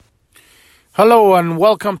Hello and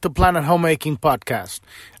welcome to Planet Homemaking Podcast.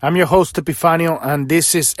 I'm your host Epifanio and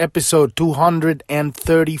this is episode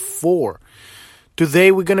 234.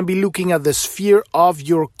 Today we're going to be looking at the sphere of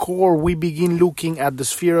your core. We begin looking at the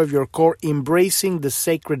sphere of your core, embracing the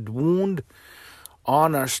sacred wound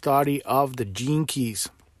on our study of the Gene Keys.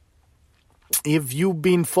 If you've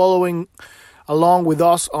been following along with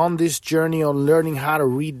us on this journey on learning how to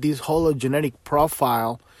read this hologenetic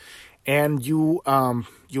profile and you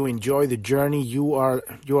enjoy the journey, you are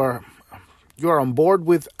on board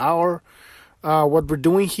with our what we're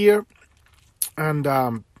doing here, and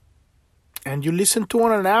you listen to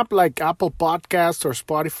on an app like Apple Podcasts or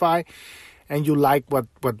Spotify, and you like what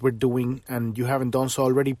we're doing, and you haven't done so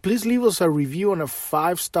already, please leave us a review and a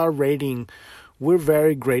 5-star rating. We're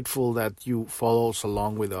very grateful that you follow us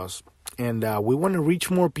along with us. And we want to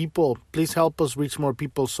reach more people. Please help us reach more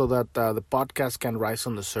people so that the podcast can rise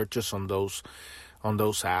on the searches on those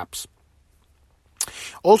apps.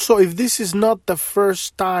 Also, if this is not the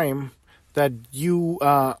first time that you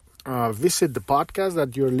visit the podcast,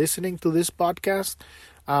 that you're listening to this podcast,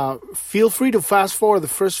 feel free to fast forward the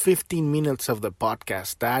first 15 minutes of the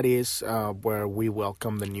podcast. That is where we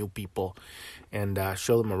welcome the new people and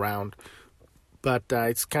show them around. But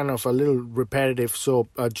it's kind of a little repetitive, so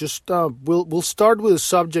we'll start with the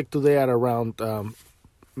subject today at around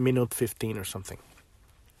minute 15 or something.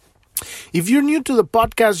 If you're new to the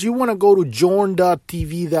podcast, you want to go to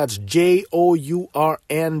journ.tv. That's JOURN.tv.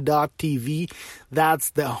 That's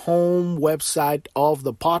the home website of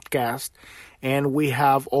the podcast, and we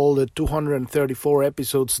have all the 234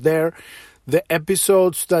 episodes there. The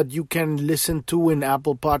episodes that you can listen to in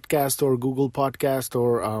Apple Podcast or Google Podcast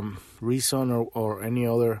or Reason or any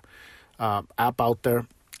other app out there,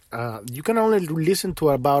 you can only listen to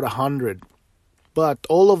about 100. But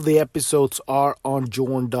all of the episodes are on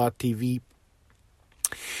journ.tv.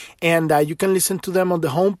 And you can listen to them on the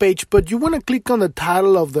homepage, but you want to click on the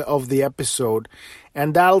title of the episode,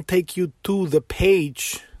 and that'll take you to the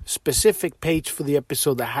specific page for the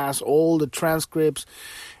episode that has all the transcripts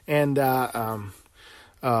and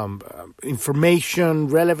information,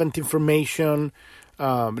 relevant information,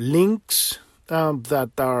 links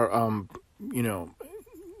that are,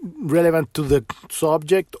 relevant to the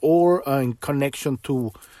subject or in connection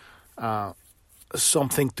to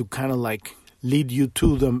something to kind of like lead you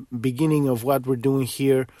to the beginning of what we're doing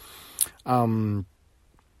here.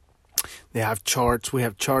 They have charts. We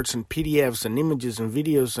have charts and PDFs and images and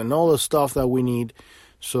videos and all the stuff that we need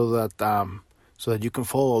so that you can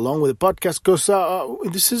follow along with the podcast, because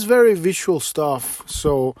this is very visual stuff.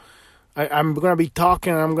 So I'm going to be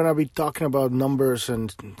talking about numbers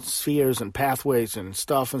and spheres and pathways and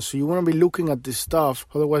stuff. And so you want to be looking at this stuff.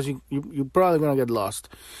 Otherwise, you're probably going to get lost.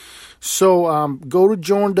 So go to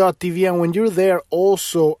journ.tv, and when you're there,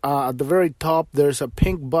 also at the very top, there's a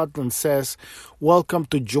pink button that says welcome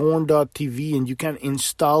to journ.tv, and you can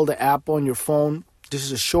install the app on your phone. This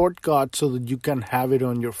is a shortcut so that you can have it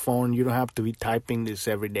on your phone. You don't have to be typing this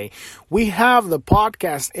every day. We have the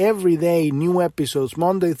podcast every day, new episodes,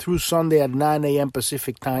 Monday through Sunday at 9 a.m.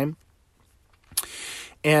 Pacific time.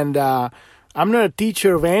 And I'm not a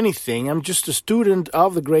teacher of anything. I'm just a student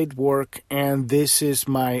of the great work, and this is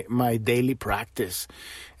my daily practice.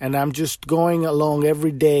 And I'm just going along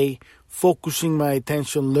every day, focusing my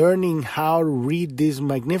attention, learning how to read this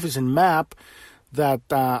magnificent map that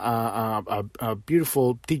a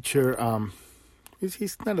beautiful teacher,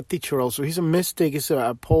 he's not a teacher also, he's a mystic, he's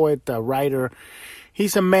a poet, a writer.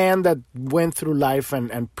 He's a man that went through life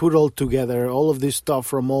and put all together all of this stuff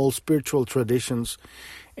from all spiritual traditions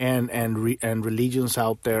and religions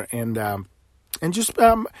out there, and just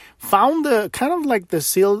found the kind of like the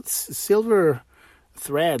silver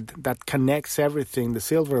thread that connects everything, the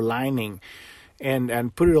silver lining,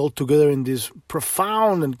 and put it all together in this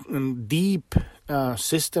profound and deep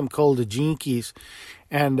system called the Gene Keys.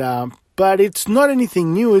 And but it's not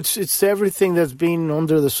anything new. It's everything that's been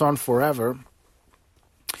under the sun forever.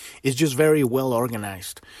 It's just very well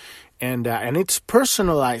organized, and it's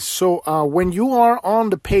personalized. So when you are on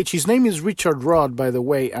the page, his name is Richard Rudd, by the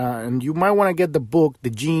way, and you might want to get the book, The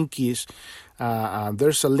Gene Keys.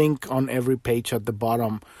 There's a link on every page at the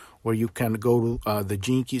bottom where you can go to the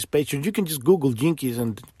Gene Keys page, or you can just Google Gene Keys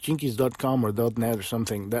and genekeys.com or .net or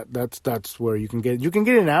something. That's where you can get it. You can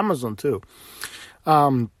get it in Amazon too.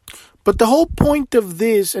 But the whole point of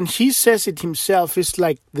this, and he says it himself, is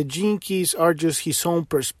like the Gene Keys are just his own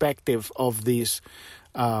perspective of these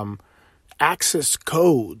access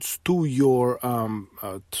codes to your,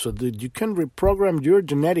 so that you can reprogram your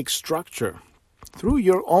genetic structure through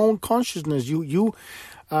your own consciousness. You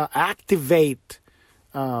activate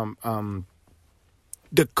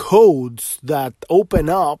the codes that open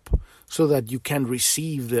up so that you can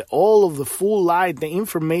receive all of the full light, the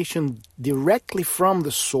information directly from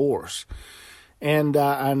the source. And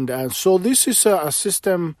so this is a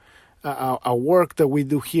system, a work that we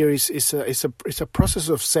do here is a process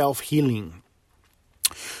of self-healing.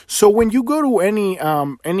 So when you go to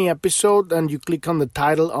any episode and you click on the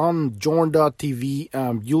title on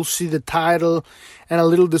journ.tv, you'll see the title and a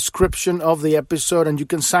little description of the episode, and you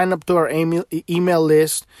can sign up to our email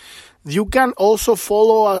list. You can also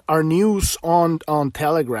follow our news on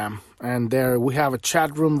Telegram, and there we have a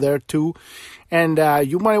chat room there too. And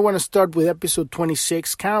you might want to start with episode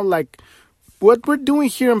 26, kind of like what we're doing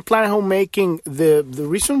here in Planet Homemaking. The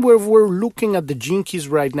reason we're looking at the Gene Keys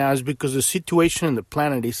right now is because the situation in the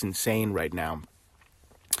planet is insane right now.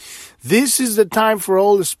 This is the time for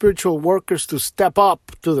all the spiritual workers to step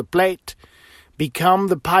up to the plate, become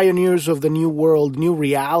the pioneers of the new world, new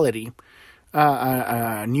reality,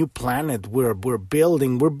 a new planet we're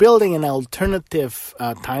building. We're building an alternative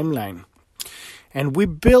timeline. And we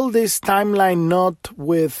build this timeline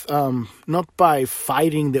not by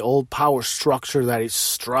fighting the old power structure that is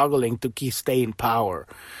struggling to stay in power,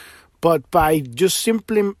 but by just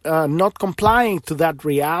simply not complying to that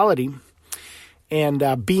reality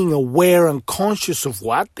and being aware and conscious of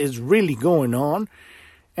what is really going on,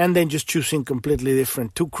 and then just choosing completely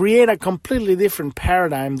different to create a completely different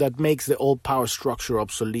paradigm that makes the old power structure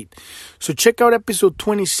obsolete. So check out episode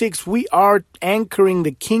 26. We are anchoring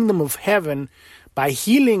the kingdom of heaven by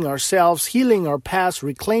healing ourselves, healing our past,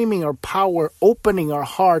 reclaiming our power, opening our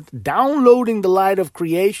heart, downloading the light of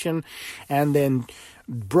creation, and then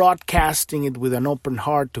broadcasting it with an open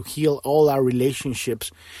heart to heal all our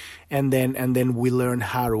relationships. And then we learn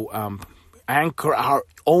how to anchor our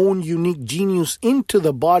own unique genius into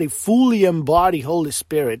the body, fully embody Holy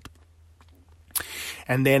Spirit.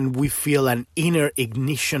 And then we feel an inner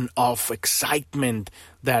ignition of excitement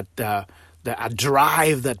that a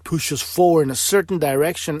drive that pushes forward in a certain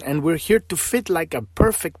direction, and we're here to fit like a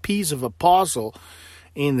perfect piece of a puzzle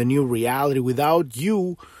in the new reality. Without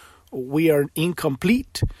you, we are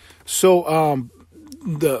incomplete. So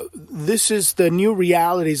this is the new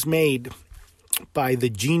realities made by the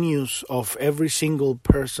genius of every single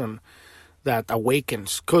person that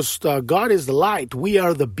awakens, because God is the light. We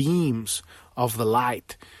are the beams of the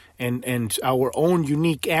light. And our own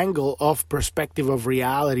unique angle of perspective of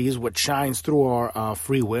reality is what shines through our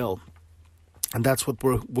free will. And that's what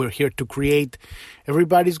we're here to create.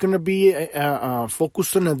 Everybody's going to be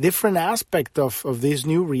focused on a different aspect of this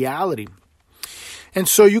new reality. And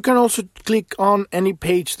so you can also click on any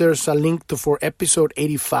page. There's a link for episode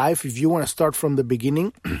 85 if you want to start from the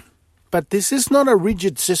beginning. But this is not a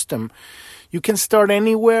rigid system. You can start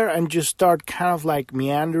anywhere and just start kind of like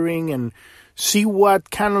meandering and see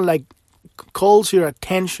what kind of like calls your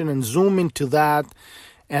attention and zoom into that,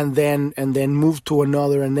 and then move to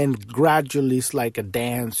another, and then gradually it's like a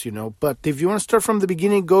dance, But if you want to start from the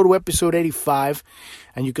beginning, go to episode 85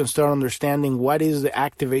 and you can start understanding what is the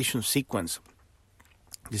activation sequence.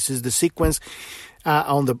 This is the sequence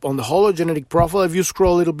on the hologenetic profile. If you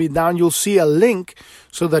scroll a little bit down, you'll see a link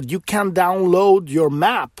so that you can download your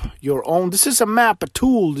map, your own. This is a map, a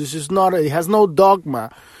tool. This is not. It has no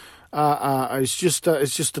dogma. It's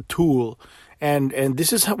just a tool, and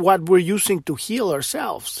this is what we're using to heal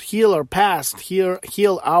ourselves, heal our past,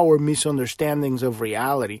 heal our misunderstandings of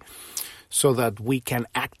reality, so that we can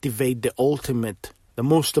activate the ultimate, the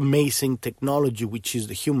most amazing technology, which is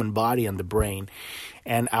the human body and the brain,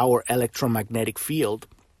 and our electromagnetic field.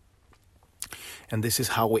 And this is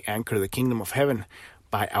how we anchor the kingdom of heaven.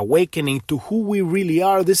 By awakening to who we really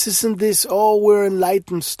are. This isn't this, we're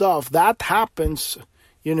enlightened stuff. That happens.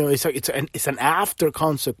 It's an after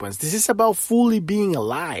consequence. This is about fully being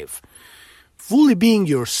alive, fully being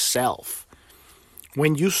yourself.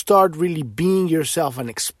 When you start really being yourself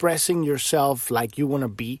and expressing yourself like you want to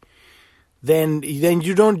be, then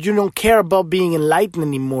you don't care about being enlightened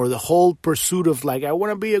anymore. The whole pursuit of like, I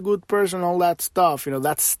want to be a good person, all that stuff.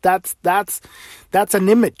 That's an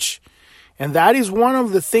image. And that is one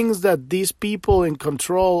of the things that these people in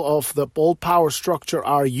control of the old power structure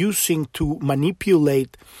are using to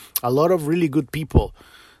manipulate a lot of really good people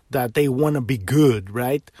that they want to be good,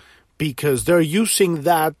 right? Because they're using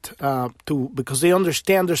that because they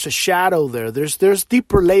understand there's a shadow there. There's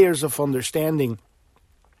deeper layers of understanding.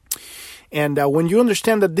 And when you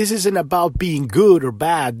understand that this isn't about being good or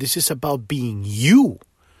bad, this is about being you,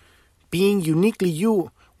 being uniquely you.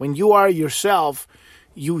 When you are yourself,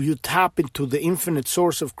 you tap into the infinite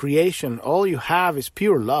source of creation. All you have is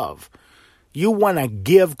pure love. You want to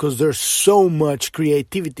give because there's so much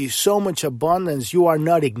creativity, so much abundance. You are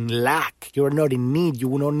not in lack. You are not in need. You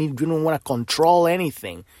don't want to control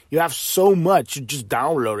anything. You have so much. You're just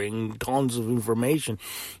downloading tons of information.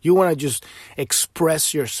 You want to just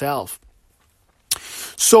express yourself.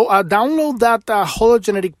 So download that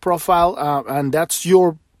hologenetic profile, and that's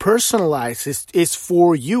your personalized. It's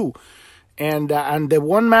for you. And the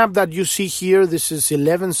one map that you see here, this is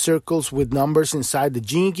 11 circles with numbers inside. The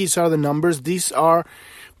gene keys are the numbers. These are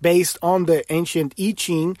based on the ancient I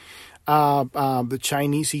Ching, the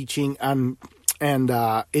Chinese I Ching, and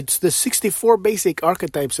it's the 64 basic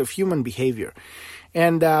archetypes of human behavior.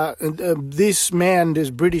 And this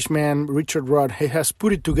British man, Richard Rudd, has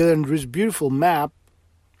put it together in this beautiful map.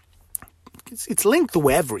 It's linked to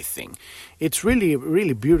everything. It's really,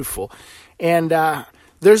 really beautiful. And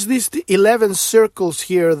there's these 11 circles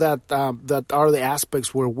here that are the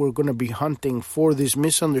aspects where we're going to be hunting for these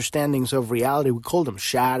misunderstandings of reality. We call them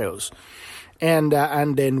shadows. And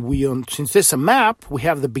then since it's a map, we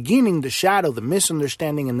have the beginning, the shadow, the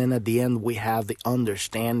misunderstanding, and then at the end we have the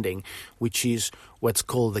understanding, which is what's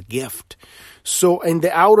called the gift. So in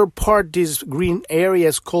the outer part, this green area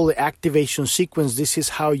is called the activation sequence. This is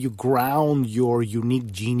how you ground your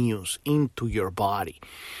unique genius into your body.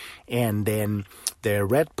 And then the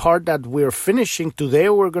red part that we're finishing today,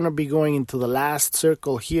 we're going to be going into the last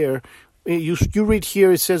circle here. You read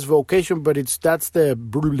here, it says vocation, but that's the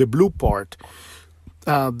blue part.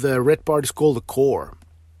 The red part is called the core.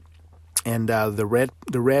 And the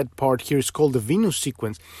red part here is called the Venus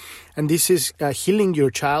sequence. And this is healing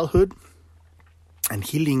your childhood and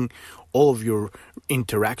healing all of your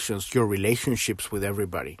interactions, your relationships with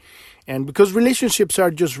everybody. And because relationships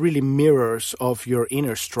are just really mirrors of your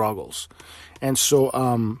inner struggles. And so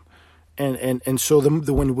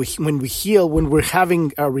when we heal, when we're having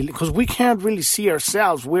because we can't really see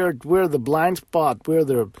ourselves, we're the blind spot, we are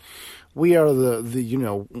the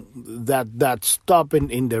that stop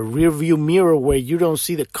in the rear view mirror where you don't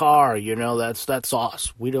see the car, that's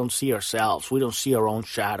us. We don't see ourselves, we don't see our own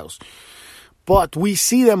shadows. But we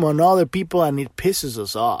see them on other people and it pisses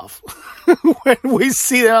us off. When we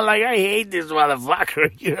see them, like, I hate this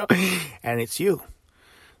motherfucker, and it's you.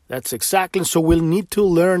 That's exactly. So we'll need to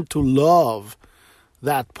learn to love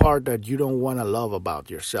that part that you don't want to love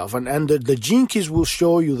about yourself. And the gene keys will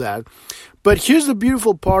show you that. But here's the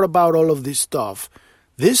beautiful part about all of this stuff.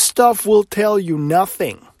 This stuff will tell you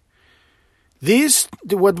nothing.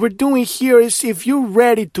 What we're doing here is, if you're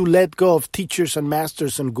ready to let go of teachers and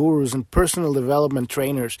masters and gurus and personal development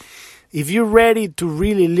trainers, if you're ready to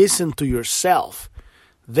really listen to yourself,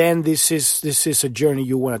 then this is a journey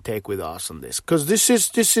you want to take with us on this. Because this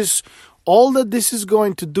is all that this is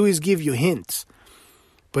going to do is give you hints.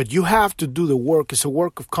 But you have to do the work. It's a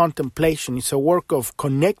work of contemplation. It's a work of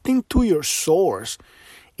connecting to your source,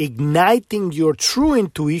 igniting your true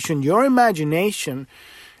intuition, your imagination,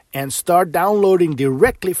 and start downloading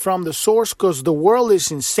directly from the source, because the world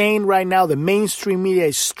is insane right now. The mainstream media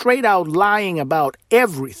is straight out lying about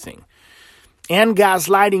everything and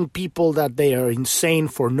gaslighting people that they are insane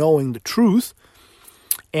for knowing the truth.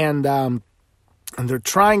 And they're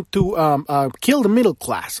trying to kill the middle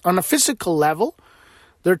class. On a physical level,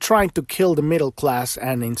 they're trying to kill the middle class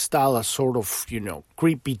and install a sort of,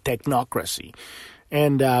 creepy technocracy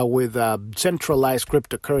and with centralized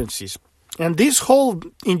cryptocurrencies. And these whole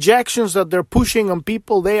injections that they're pushing on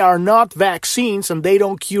people, they are not vaccines and they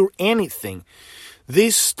don't cure anything.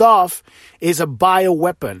 This stuff is a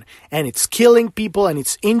bioweapon, and it's killing people and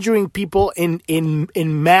it's injuring people in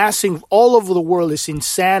massing all over the world. Is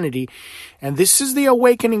insanity. And this is the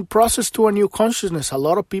awakening process to a new consciousness. A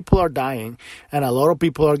lot of people are dying and a lot of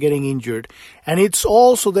people are getting injured. And it's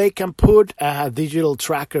all so they can put a digital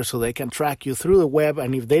tracker so they can track you through the web.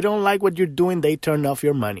 And if they don't like what you're doing, they turn off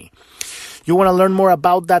your money. You want to learn more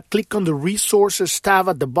about that? Click on the resources tab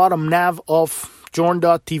at the bottom nav of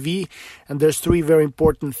Journ.tv, and there's 3 very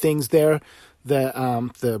important things there.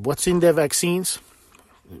 The what's in the vaccines.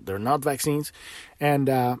 They're not vaccines. And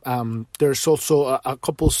there's also a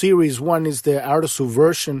couple series. One is the Art of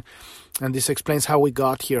Subversion, and this explains how we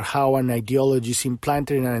got here, how an ideology is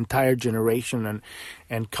implanted in an entire generation,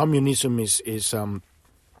 and communism is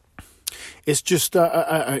it's just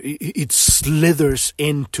it slithers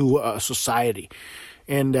into society.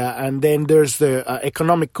 And then there's the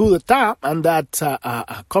economic coup d'etat, and that's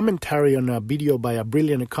a commentary on a video by a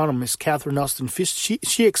brilliant economist, Catherine Austin Fitts.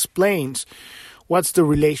 She explains what's the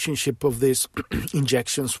relationship of these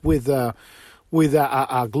injections with a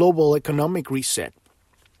global economic reset.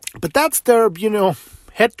 But that's their,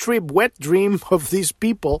 head trip, wet dream of these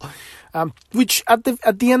people. Which at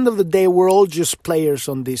the end of the day, we're all just players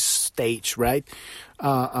on this stage, right?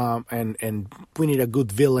 And we need a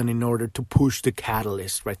good villain in order to push the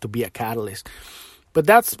catalyst, right? To be a catalyst. But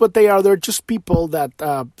that's what they are. They're just people that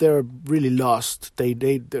they're really lost.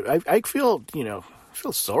 I feel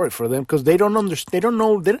sorry for them because they don't understand. They don't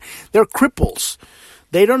know. They're cripples.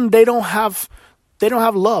 They don't have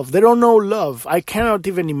love. They don't know love. I cannot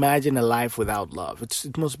even imagine a life without love.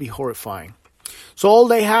 It must be horrifying. So all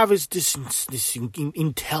they have is this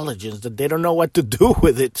intelligence that they don't know what to do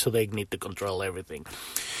with it, so they need to control everything.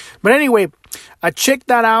 But anyway, check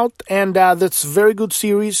that out, and that's a very good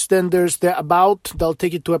series. Then there's the About. They'll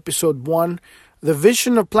take you to episode 1. The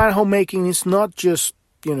vision of plant homemaking is not just,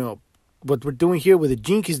 what we're doing here with the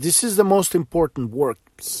Gene Keys. This is the most important work.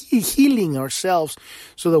 Healing ourselves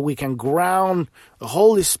so that we can ground the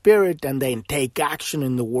Holy Spirit and then take action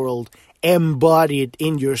in the world, embodied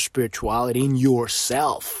in your spirituality, in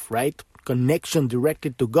yourself, right? Connection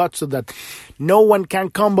directly to God so that no one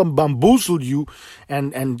can come and bamboozle you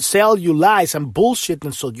and sell you lies and bullshit,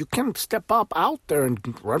 and so you can step up out there and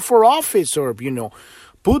run for office or,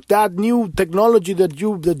 put that new technology that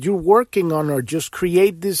you're working on, or just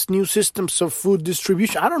create these new systems of food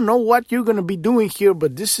distribution. I don't know what you're going to be doing here,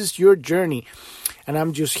 but this is your journey. And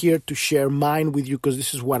I'm just here to share mine with you because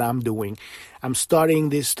this is what I'm doing. I'm studying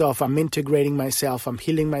this stuff. I'm integrating myself. I'm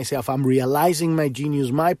healing myself. I'm realizing my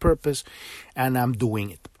genius, my purpose, and I'm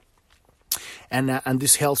doing it. And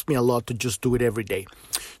this helps me a lot to just do it every day.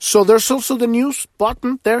 So there's also the news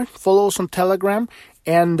button there. Follow us on Telegram.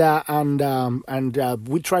 And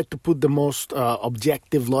we try to put the most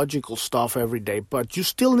objective, logical stuff every day. But you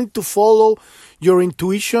still need to follow your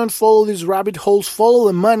intuition, follow these rabbit holes, follow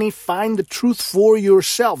the money, find the truth for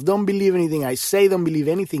yourself. Don't believe anything I say. Don't believe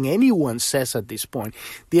anything anyone says at this point.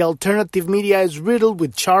 The alternative media is riddled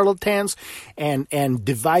with charlatans and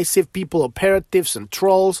divisive people, operatives and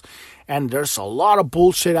trolls. And there's a lot of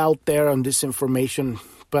bullshit out there on this information.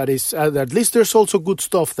 But it's at least there's also good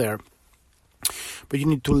stuff there. But you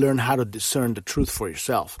need to learn how to discern the truth for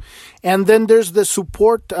yourself. And then there's the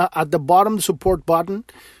support at the bottom, the support button.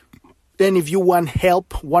 Then if you want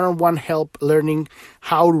help, one-on-one help, learning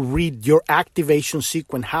how to read your activation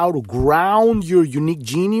sequence, how to ground your unique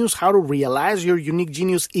genius, how to realize your unique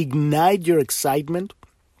genius, ignite your excitement,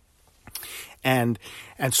 and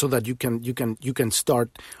so that you can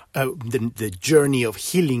start the journey of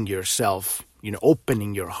healing yourself,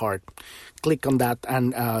 opening your heart. Click on that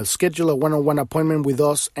and schedule a one-on-one appointment with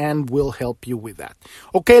us, and we'll help you with that.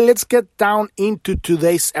 Okay, let's get down into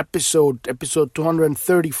today's episode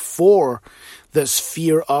 234, the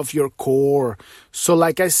sphere of your core. So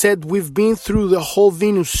like I said, we've been through the whole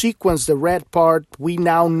Venus sequence, the red part. We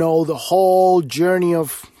now know the whole journey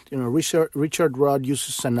of, Richard Rudd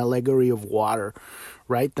uses an allegory of water,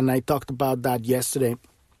 right? And I talked about that yesterday.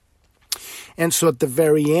 And so at the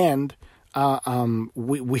very end,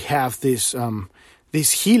 we have this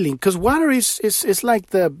healing, because water is like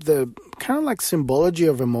the kind of like symbology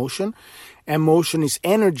of emotion. Emotion is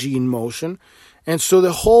energy in motion, and so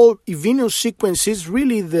the whole Venus sequence is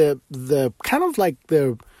really the kind of like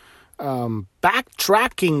the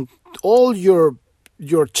backtracking all your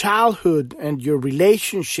childhood and your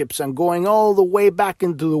relationships and going all the way back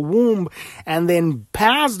into the womb and then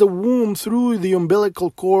past the womb through the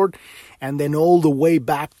umbilical cord and then all the way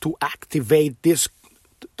back to activate the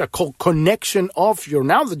connection of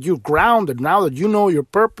now that you're grounded, now that you know your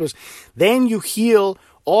purpose, then you heal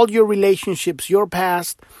all your relationships, your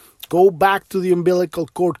past, go back to the umbilical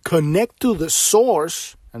cord, connect to the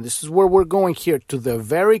source, and this is where we're going here, to the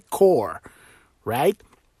very core, right?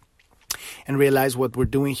 And realize what we're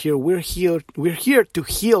doing here. We're here to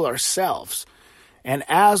heal ourselves. And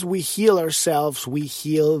as we heal ourselves, we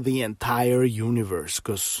heal the entire universe.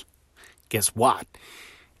 Because guess what?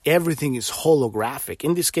 Everything is holographic.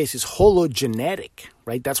 In this case, it's hologenetic,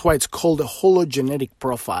 right? That's why it's called a hologenetic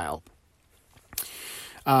profile.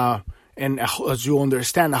 And as you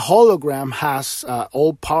understand, a hologram has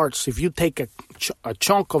all parts. If you take a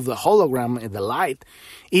chunk of the hologram in the light,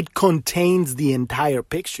 it contains the entire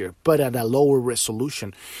picture, but at a lower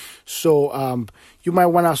resolution. So you might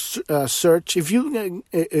want to search. If you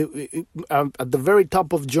at the very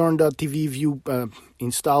top of Journ.tv, if you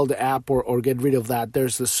install the app or get rid of that,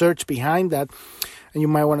 there's the search behind that, and you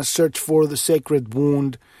might want to search for the sacred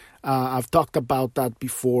wound. I've talked about that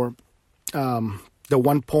before. The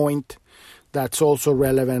 1 point that's also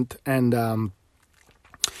relevant, and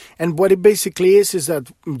what it basically is that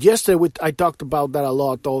yesterday I talked about that a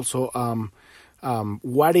lot also.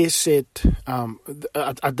 What is it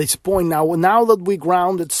at this point now that we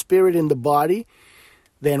grounded spirit in the body?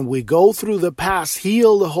 Then we go through the past,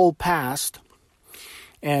 heal the whole past,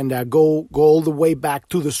 and go all the way back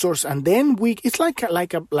to the source. And then it's like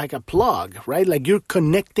a plug, right? Like you're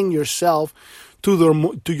connecting yourself to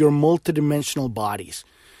your multidimensional bodies.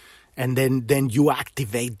 And then you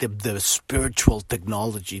activate the spiritual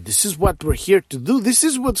technology. This is what we're here to do. This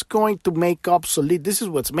is what's going to make obsolete. This is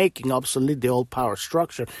what's making obsolete the old power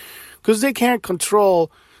structure. Because they can't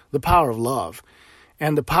control the power of love.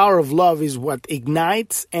 And the power of love is what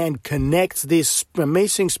ignites and connects this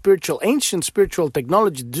amazing ancient spiritual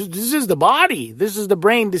technology. This is the body. This is the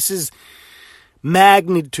brain. This is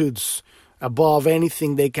magnitudes above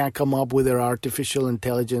anything they can come up with their artificial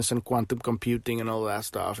intelligence and quantum computing and all that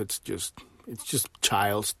stuff. It's just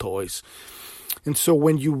child's toys. And so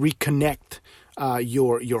when you reconnect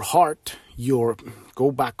your heart,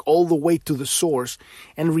 go back all the way to the source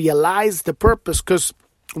and realize the purpose, because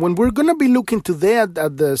when we're going to be looking to that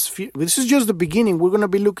at the sphere, this is just the beginning. We're going to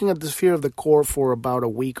be looking at the sphere of the core for about a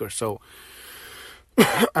week or so.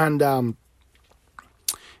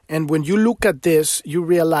 And when you look at this, you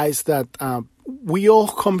realize that we all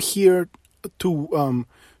come here to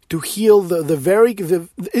heal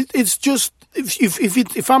it's just,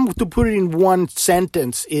 if I'm to put it in one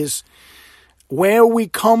sentence, is where we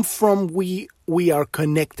come from. We are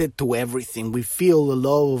connected to everything. We feel the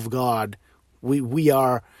love of God. We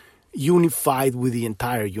are unified with the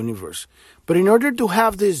entire universe. But in order to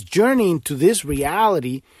have this journey into this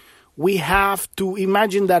reality, we have to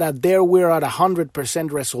imagine that we're at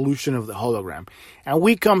 100% resolution of the hologram. And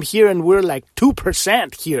we come here and we're like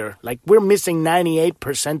 2% here. Like we're missing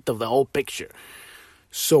 98% of the whole picture.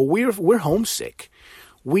 So we're homesick.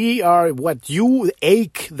 We are what you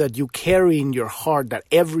ache that you carry in your heart, that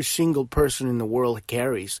every single person in the world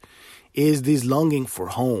carries, is this longing for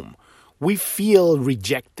home. We feel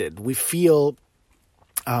rejected. We feel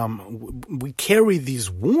we carry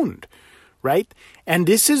this wound, right? And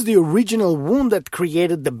this is the original wound that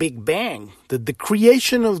created the Big Bang. The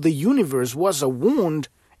creation of the universe was a wound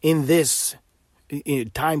in this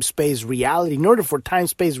time-space reality. In order for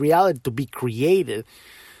time-space reality to be created,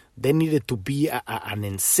 there needed to be an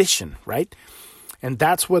incision, right? And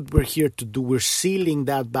that's what we're here to do. We're sealing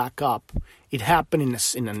that back up. It happened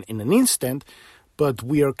in an instant, but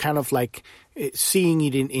we are kind of like seeing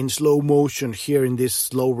it in slow motion here in this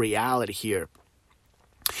slow reality here.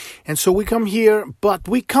 And so we come here, but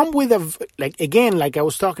we come with like I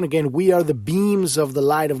was talking again, we are the beams of the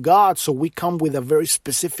light of God. So we come with a very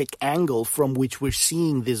specific angle from which we're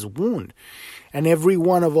seeing this wound. And every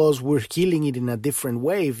one of us, we're healing it in a different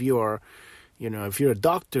way. If you're a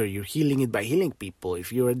doctor, you're healing it by healing people.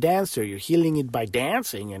 If you're a dancer, you're healing it by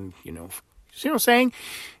dancing. And, see what I'm saying?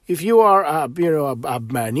 If you are,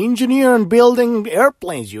 an engineer and building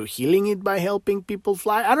airplanes, you're healing it by helping people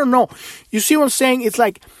fly. I don't know. You see what I'm saying? It's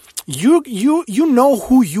like you know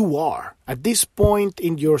who you are. At this point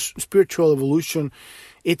in your spiritual evolution,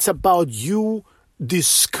 it's about you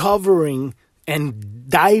discovering and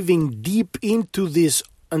diving deep into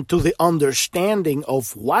the understanding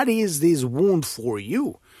of what is this wound for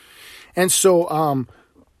you. And so,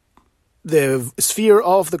 the sphere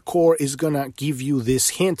of the core is going to give you these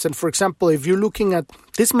hints. And for example, if you're looking at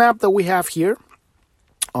this map that we have here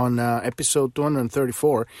on episode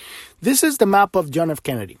 234, this is the map of John F.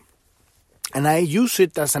 Kennedy. And I use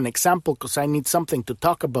it as an example because I need something to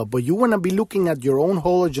talk about. But you want to be looking at your own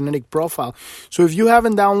hologenetic profile. So if you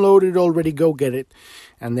haven't downloaded it already, go get it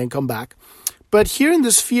and then come back. But here in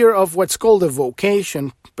the sphere of what's called the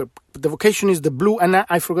vocation, but the vocation is the blue. And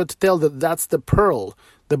I forgot to tell that's the pearl.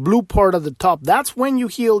 The blue part at the top, that's when you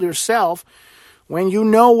heal yourself, when you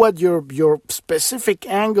know what your specific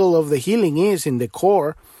angle of the healing is in the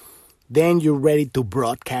core, then you're ready to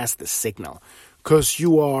broadcast the signal. Because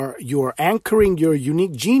you are anchoring your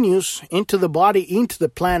unique genius into the body, into the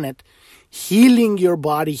planet, healing your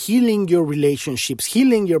body, healing your relationships,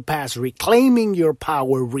 healing your past, reclaiming your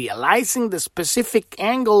power, realizing the specific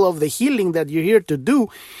angle of the healing that you're here to do.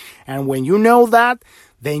 And when you know that,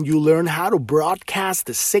 then you learn how to broadcast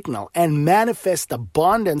the signal and manifest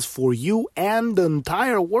abundance for you and the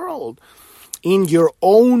entire world in your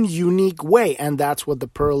own unique way. And that's what the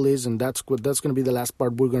pearl is, and that's going to be the last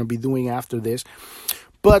part we're going to be doing after this.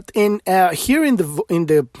 But here in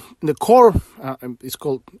the core,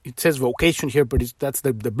 it says vocation here, but that's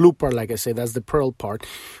the blue part, like I say, that's the pearl part.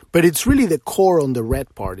 But it's really the core on the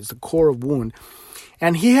red part. It's the core of wound.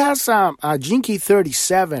 And he has Gene Key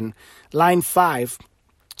 37, line 5.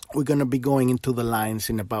 We're going to be going into the lines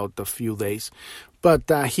in about a few days. But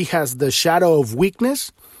he has the shadow of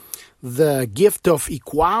weakness, the gift of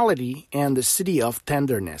equality, and the city of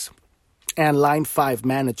tenderness. And line 5,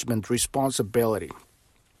 management responsibility.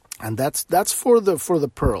 And that's for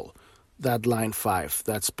the pearl, that line 5,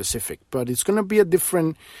 that's specific. But it's going to be a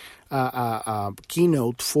different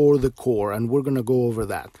keynote for the core, and we're going to go over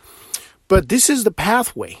that. But this is the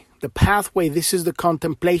pathway. The pathway, this is the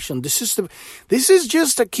contemplation. This is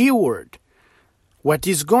just a keyword. What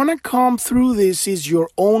is going to come through this is your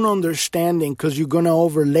own understanding, because you're going to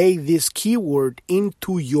overlay this keyword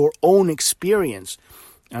into your own experience.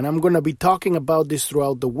 And I'm going to be talking about this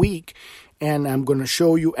throughout the week, and I'm going to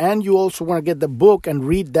show you. And you also want to get the book and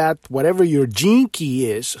read that, whatever your gene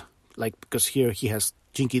key is, like, because here he has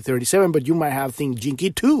gene key 37, but you might have gene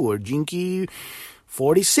key 2 or gene key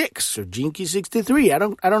 46 or gene key 63. I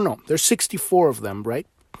don't know. There's 64 of them, right?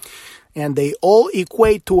 And they all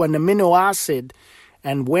equate to an amino acid.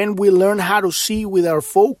 And when we learn how to see with our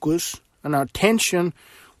focus and our attention,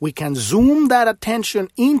 we can zoom that attention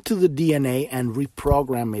into the DNA and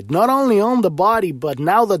reprogram it. Not only on the body, but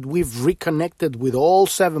now that we've reconnected with all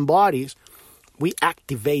 7 bodies, we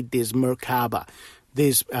activate this Merkaba,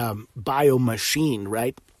 this bio machine,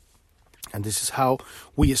 right? And this is how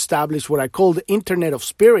we establish what I call the Internet of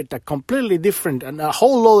Spirit, a completely different and a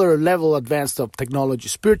whole other level advanced of technology,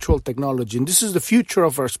 spiritual technology. And this is the future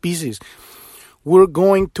of our species. We're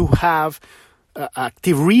going to have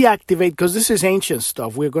reactivate, because this is ancient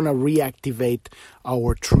stuff, we're going to reactivate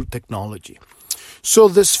our true technology. So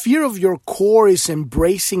the sphere of your core is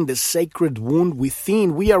embracing the sacred wound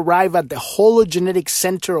within. We arrive at the hologenetic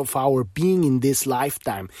center of our being in this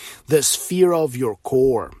lifetime, the sphere of your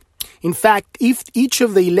core. In fact, if each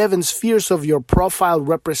of the 11 spheres of your profile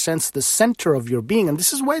represents the center of your being, and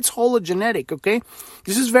this is why it's hologenetic, okay?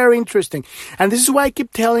 This is very interesting. And this is why I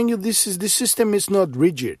keep telling you this system is not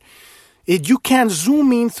rigid. You can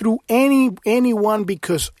zoom in through any one,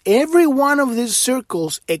 because every one of these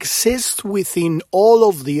circles exists within all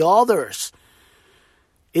of the others.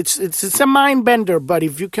 It's a mind bender, but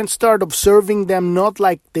if you can start observing them not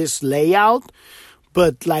like this layout,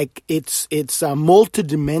 but like it's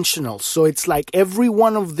multidimensional. So it's like every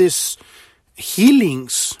one of these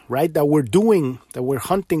healings, right, that we're doing, that we're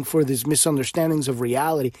hunting for these misunderstandings of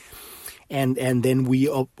reality, and then we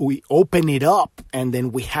open it up, and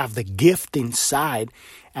then we have the gift inside,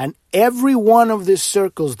 and every one of these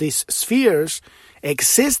circles, these spheres,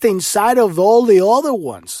 exist inside of all the other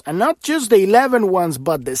ones, and not just the 11 ones,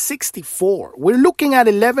 but the 64. We're looking at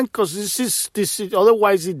 11 because this is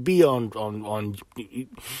otherwise it'd be on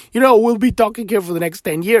we'll be talking here for the next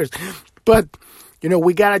 10 years, but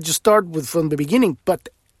we gotta just start from the beginning. But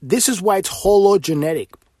this is why it's hologenetic.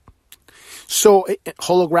 So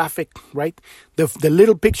holographic, right? The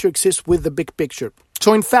little picture exists with the big picture.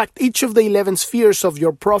 So in fact, each of the 11 spheres of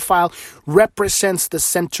your profile represents the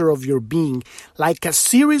center of your being. Like a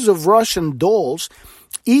series of Russian dolls,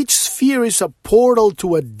 each sphere is a portal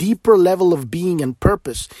to a deeper level of being and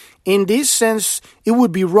purpose. In this sense, it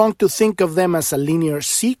would be wrong to think of them as a linear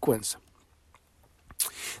sequence.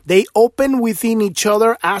 They open within each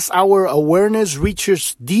other as our awareness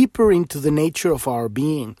reaches deeper into the nature of our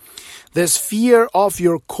being. The sphere of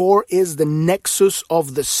your core is the nexus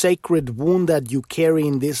of the sacred wound that you carry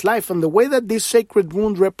in this life. And the way that this sacred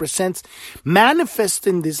wound manifests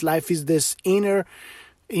in this life is this inner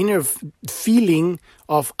feeling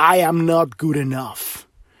of I am not good enough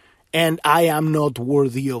and I am not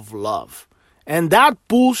worthy of love. And that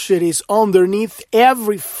bullshit is underneath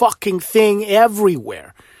every fucking thing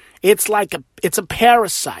everywhere. It's like it's a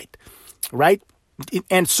parasite, right?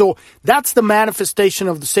 And so that's the manifestation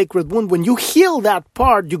of the sacred wound. When you heal that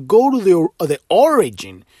part, you go to the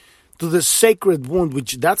origin, to the sacred wound,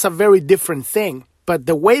 which that's a very different thing. But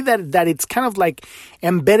the way that it's kind of like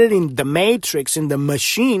embedded in the matrix, in the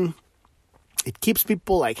machine, it keeps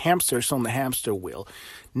people like hamsters on the hamster wheel,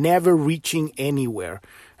 never reaching anywhere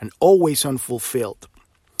and always unfulfilled.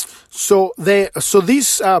 So the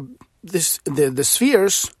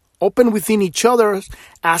spheres open within each other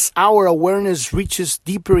as our awareness reaches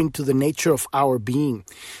deeper into the nature of our being.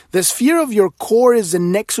 The sphere of your core is the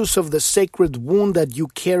nexus of the sacred wound that you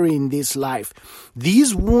carry in this life.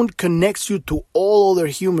 This wound connects you to all other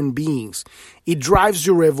human beings. It drives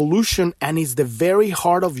your evolution and is the very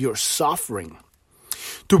heart of your suffering.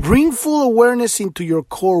 To bring full awareness into your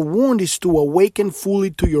core wound is to awaken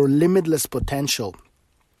fully to your limitless potential.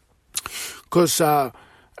 Because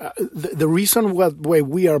the reason why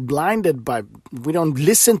we are blinded by, we don't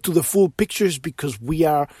listen to the full pictures, because we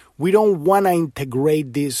don't want to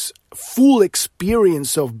integrate this full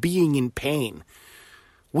experience of being in pain.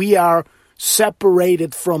 We are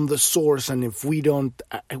separated from the source, and if we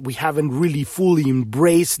haven't really fully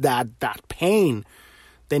embraced that pain,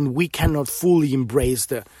 then we cannot fully embrace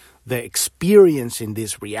the experience in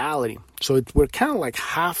this reality. So we're kind of like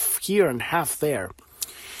half here and half there.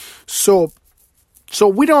 So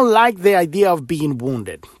we don't like the idea of being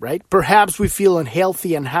wounded, right? Perhaps we feel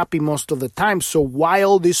unhealthy and happy most of the time. So why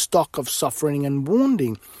all this talk of suffering and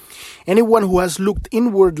wounding? Anyone who has looked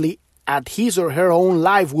inwardly at his or her own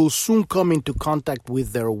life will soon come into contact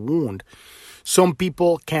with their wound. Some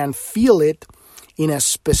people can feel it in a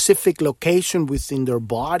specific location within their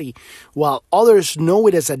body, while others know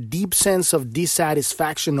it as a deep sense of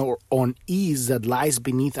dissatisfaction or unease that lies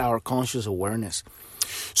beneath our conscious awareness.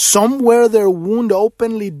 Some wear their wound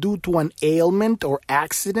openly due to an ailment or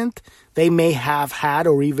accident they may have had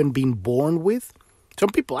or even been born with. Some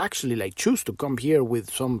people actually choose to come here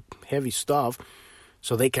with some heavy stuff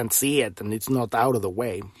so they can see it and it's not out of the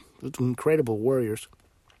way. It's incredible warriors.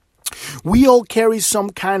 We all carry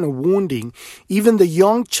some kind of wounding. Even the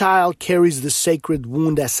young child carries the sacred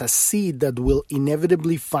wound as a seed that will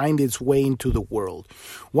inevitably find its way into the world.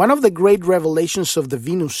 One of the great revelations of the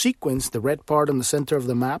Venus sequence, the red part on the center of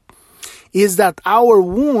the map, is that our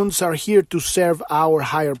wounds are here to serve our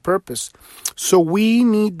higher purpose. So we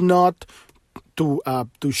need not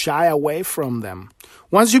to shy away from them.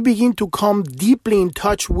 Once you begin to come deeply in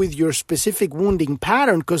touch with your specific wounding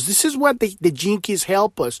pattern, because this is what the Gene Keys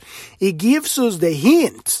help us. It gives us the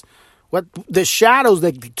hints, what the shadows,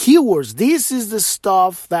 the keywords. This is the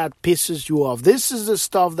stuff that pisses you off. This is the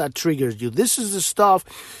stuff that triggers you. This is the stuff,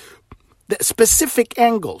 the specific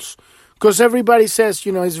angles. Because everybody says,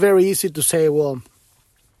 it's very easy to say, well,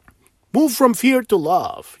 move from fear to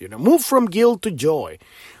love, move from guilt to joy.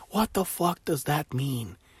 What the fuck does that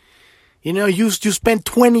mean? You spend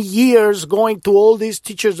 20 years going to all these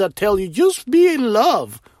teachers that tell you, just be in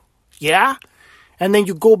love. Yeah? And then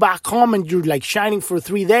you go back home and you're like shining for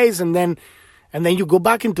 3 days and then you go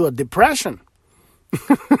back into a depression.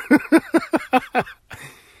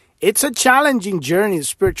 It's a challenging journey, a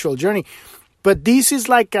spiritual journey. But this is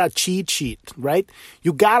like a cheat sheet, right?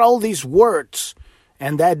 You got all these words.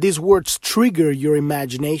 And that these words trigger your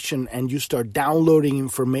imagination and you start downloading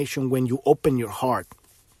information when you open your heart.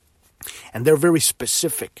 And they're very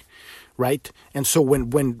specific, right? And so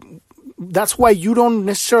when that's why you don't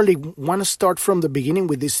necessarily want to start from the beginning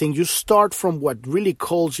with this thing. You start from what really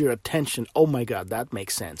calls your attention. Oh my God, that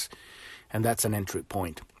makes sense. And that's an entry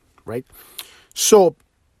point, right? So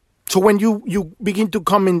when you begin to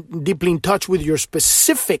come in deeply in touch with your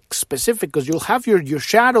specific, because you'll have your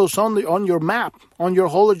shadows on your map, on your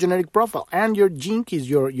hologenetic profile, and your gene keys,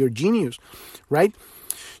 your genius, right?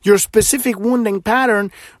 Your specific wounding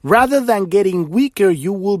pattern, rather than getting weaker,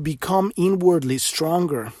 you will become inwardly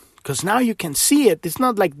stronger. Because now you can see it. It's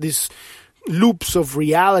not like these loops of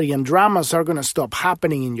reality and dramas are going to stop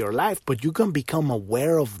happening in your life, but you can become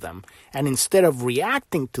aware of them. And instead of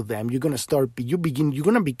reacting to them, you're going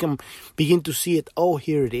to begin to see it. Oh,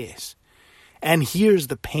 here it is. And here's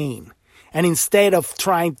the pain. And instead of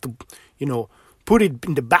trying to, put it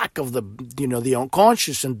in the back of the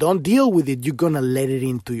unconscious and don't deal with it, you're going to let it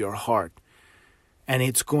into your heart. And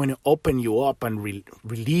it's going to open you up and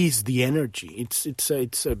release the energy. It's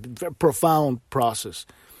a very profound process.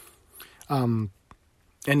 And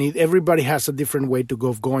everybody has a different way to go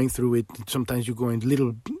of going through it. Sometimes you go in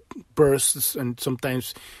little bursts, and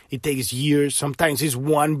sometimes it takes years. Sometimes it's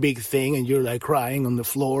one big thing, and you're like crying on the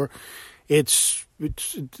floor. This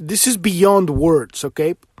is beyond words,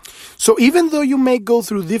 okay? So even though you may go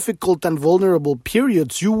through difficult and vulnerable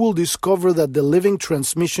periods, you will discover that the living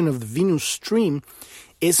transmission of the Venus stream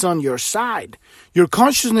is on your side. Your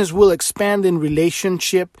consciousness will expand in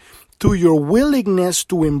relationship to your willingness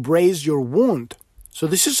to embrace your wound. So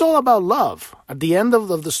this is all about love. At the end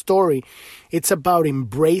of the story, it's about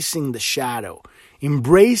embracing the shadow,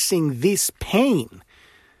 embracing this pain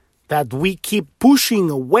that we keep pushing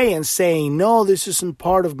away and saying, no, this isn't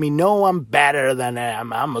part of me. No, I'm better than I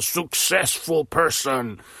am. I'm a successful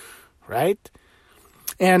person, right?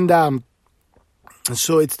 And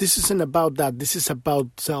so this isn't about that. This is about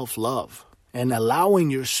self-love and allowing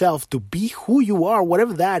yourself to be who you are,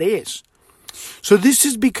 whatever that is. So this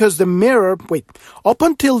is because the mirror, up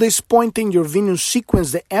until this point in your Venus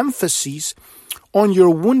sequence, the emphasis on your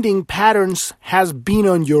wounding patterns has been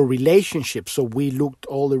on your relationships. So we looked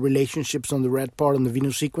all the relationships on the red part on the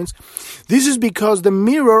Venus sequence. This is because the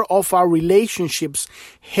mirror of our relationships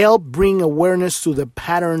help bring awareness to the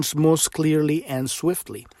patterns most clearly and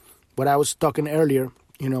swiftly. What I was talking earlier,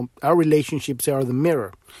 our relationships are the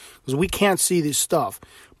mirror. Because we can't see this stuff,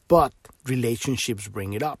 but relationships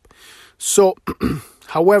bring it up. So,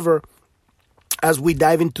 however, as we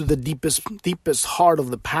dive into the deepest heart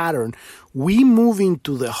of the pattern, we move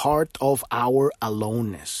into the heart of our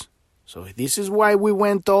aloneness. So this is why we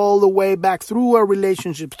went all the way back through our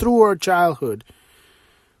relationship, through our childhood,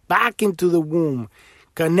 back into the womb,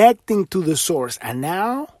 connecting to the source. And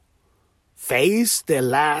now, face the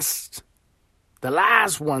last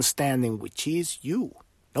one standing, which is you.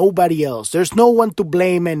 Nobody else. There's no one to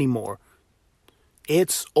blame anymore.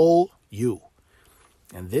 It's all you.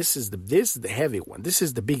 And this is the heavy one. This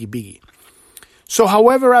is the biggie. So,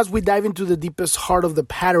 however, as we dive into the deepest heart of the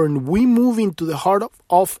pattern, we move into the heart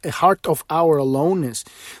of our aloneness.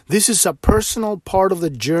 This is a personal part of the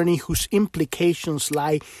journey whose implications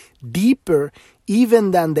lie deeper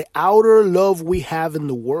even than the outer love we have in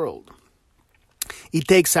the world. It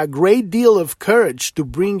takes a great deal of courage to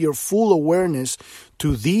bring your full awareness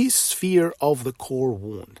to this sphere of the core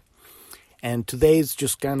wound. And today is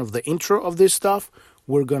just kind of the intro of this stuff.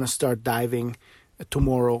 We're going to start diving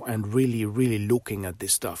tomorrow and really looking at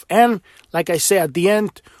this stuff. And like I say, at the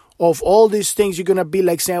end of all these things, you're going to be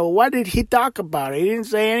like saying, well, what did he talk about? He didn't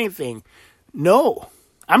say anything. No,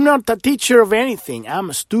 I'm not a teacher of anything.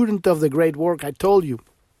 I'm a student of the great work. I told you,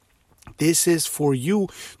 this is for you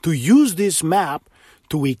to use this map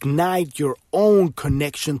to ignite your own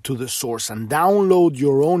connection to the source and download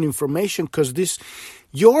your own information, because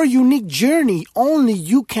your unique journey, only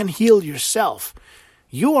you can heal yourself.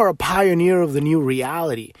 You are a pioneer of the new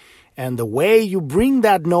reality, and the way you bring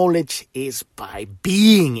that knowledge is by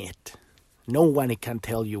being it. No one can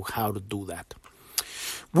tell you how to do that.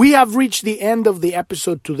 We have reached the end of the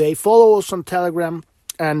episode today. Follow us on Telegram,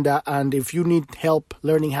 and if you need help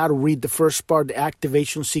learning how to read the first part, the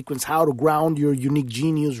activation sequence, how to ground your unique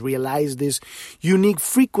genius, realize this unique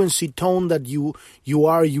frequency tone that you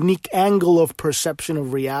are, a unique angle of perception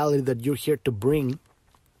of reality that you're here to bring,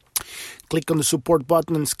 click on the support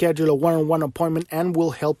button and schedule a one-on-one appointment, and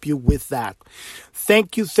we'll help you with that.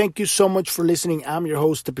 Thank you so much for listening. I'm your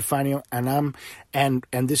host, Epifanio,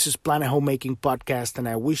 and this is Planet Homemaking Podcast, and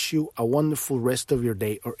I wish you a wonderful rest of your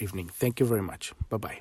day or evening. Thank you very much. Bye-bye.